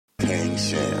King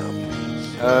Sham.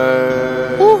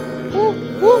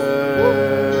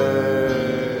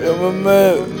 MMA.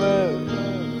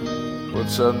 What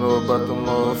y'all know about the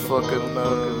motherfucking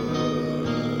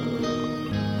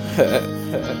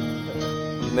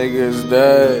niggas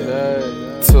died?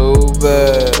 Too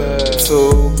bad,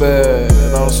 too bad.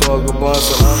 And I'm smoking blunts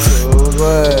and I'm too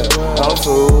glad. I'm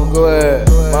too glad.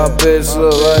 My bitch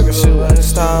look like a shooting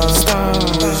star. You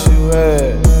wish you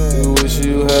had. You wish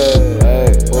you had. Ay,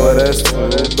 boy, that's too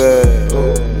bad.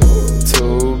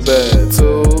 Too bad,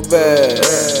 too bad,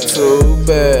 too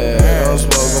bad. I'm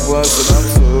smoking blunts and I'm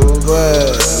too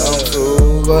glad. I'm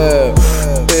too glad.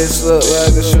 Bitch look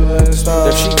like a shooting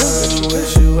star. You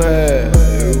wish you had.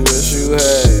 You wish you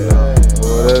had.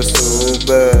 Boy, that's too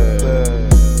bad.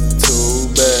 Too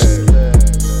bad.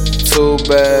 Too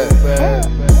bad.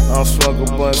 I'm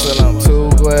smoking blunts and I'm too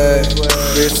glad.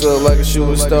 Bitch look like a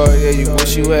shooting star, yeah, you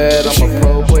wish you had. I'm a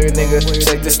pro player, nigga,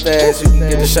 check the stats, you can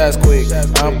get the shots quick.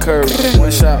 I'm Curry,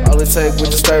 one shot, all it take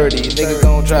with the sturdy. Nigga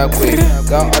gon' drop quick.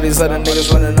 Got all these other niggas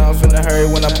running off in a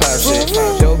hurry when I pop shit.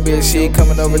 Yo, bitch, she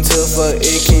coming over to for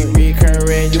it, keep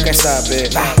recurring, you can't stop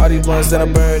it. All these blunts that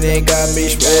I'm burning got me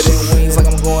spreading wings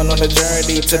like I'm going on a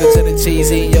journey to the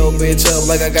cheesy. Yo, bitch, up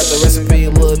like I got the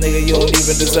recipe. Little nigga, you don't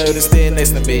even deserve to stand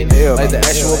next to me. Like the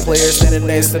actual player standing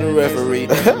next to the referee.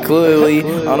 Clearly,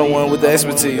 I'm the one with the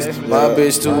expertise. My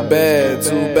bitch too bad,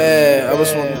 too bad. I was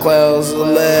smoking clouds of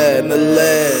lead, the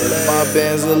lead. My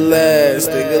band's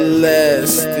elastic,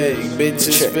 elastic. Bitch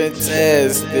is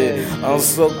fantastic. I'm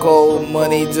so cold,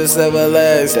 money just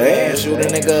everlasting. Shoot a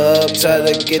nigga up, try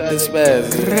to get this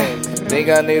spasm. Think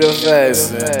I need a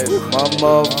fasten. My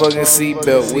motherfucking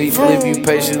seatbelt. We leave you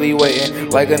patiently waiting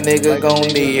like a nigga gon'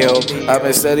 need help. I've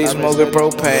been steady smoking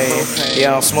propane.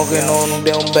 Yeah, I'm smoking on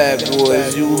them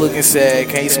backwoods. You looking sad,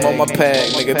 can't smoke my pack.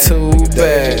 Nigga, too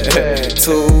bad,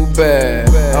 too bad.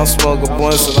 I'm smoking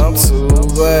blunts and I'm too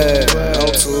glad.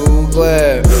 I'm too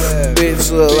glad.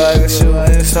 Bitch look like a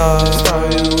shooting star.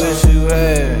 You wish you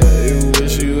had. You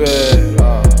wish you had.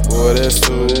 Boy, that's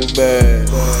too bad.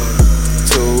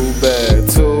 Too bad,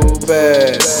 too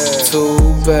bad, too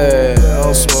bad.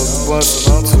 I'm smoking blunts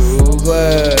and I'm too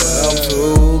glad. I'm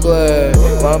too glad.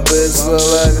 My bitch look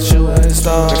like a shooting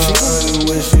star. You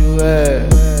wish you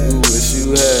had. You wish you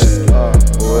had.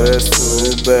 Boy, that's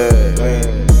too bad.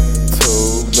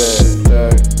 Too bad.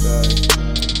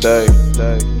 Day.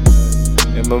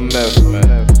 MMF,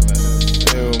 man.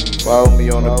 Follow me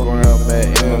on the ground, man.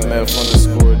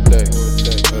 MMF_day.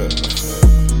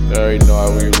 You already know how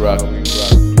we rock.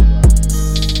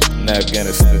 In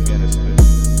Afghanistan.